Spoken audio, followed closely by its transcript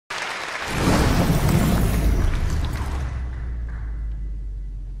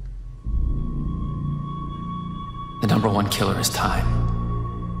The #1 killer is time.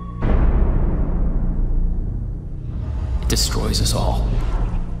 It destroys us all.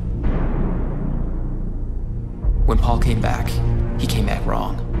 When Paul came back, he came back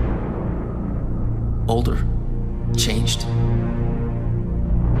wrong. Older. Changed.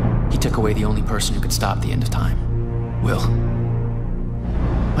 He took away the only person who could stop the end of time. Will.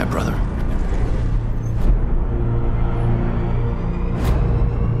 My brother.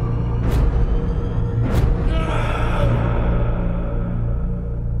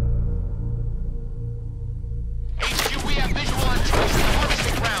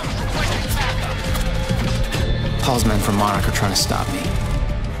 Paul's men from Monarch are trying to stop me.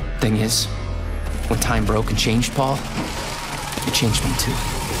 Thing is, when time broke and changed Paul, it changed me too.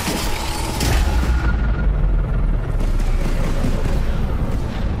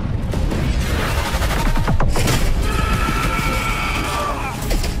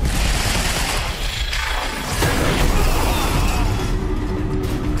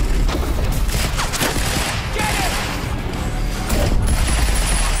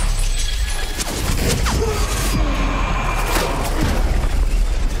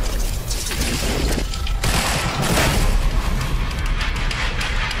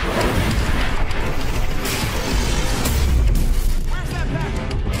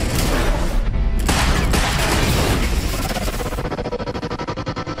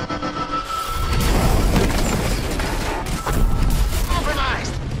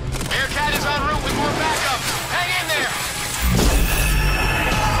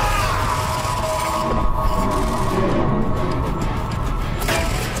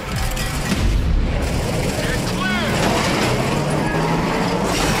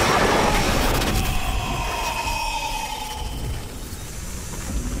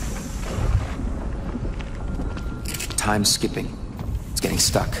 Time's skipping. It's getting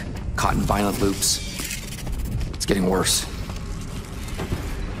stuck, caught in violent loops. It's getting worse.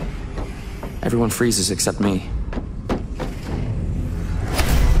 Everyone freezes except me.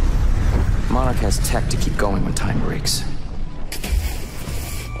 Monarch has tech to keep going when time breaks.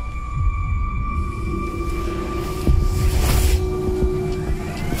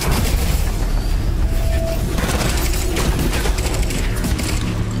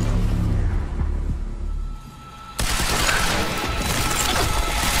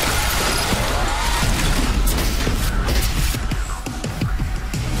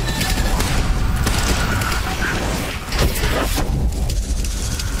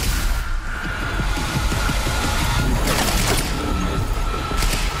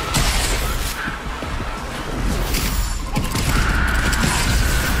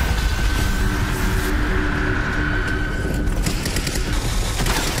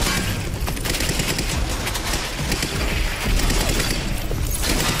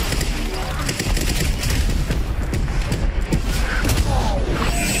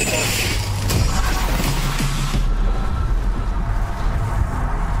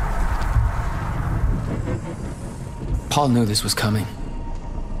 Paul knew this was coming.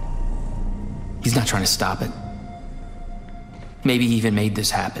 He's not trying to stop it. Maybe he even made this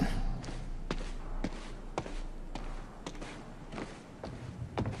happen.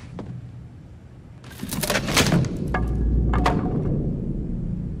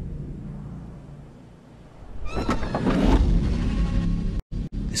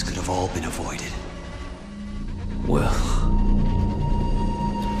 This could have all been avoided. Well.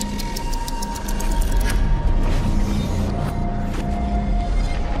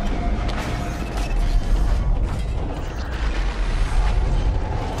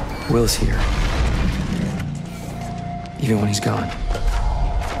 Will's here. Even when he's gone.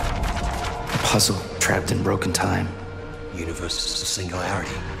 A puzzle trapped in broken time. Universe of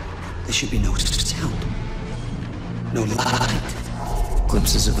singularity. There should be no sound. No light.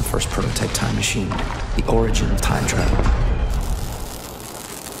 Glimpses of the first prototype time machine. The origin of time travel.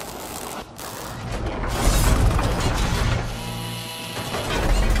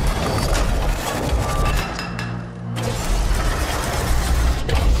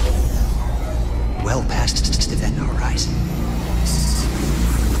 Well past the event horizon.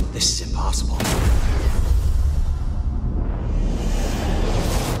 This is impossible.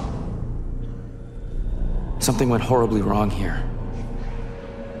 Something went horribly wrong here.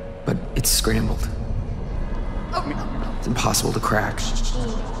 But it's scrambled. It's impossible to crack.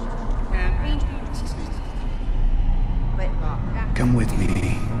 Come with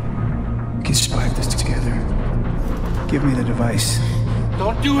me. We can survive this together. Give me the device.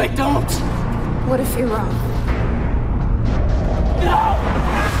 Don't do it, don't! What if you're wrong? No!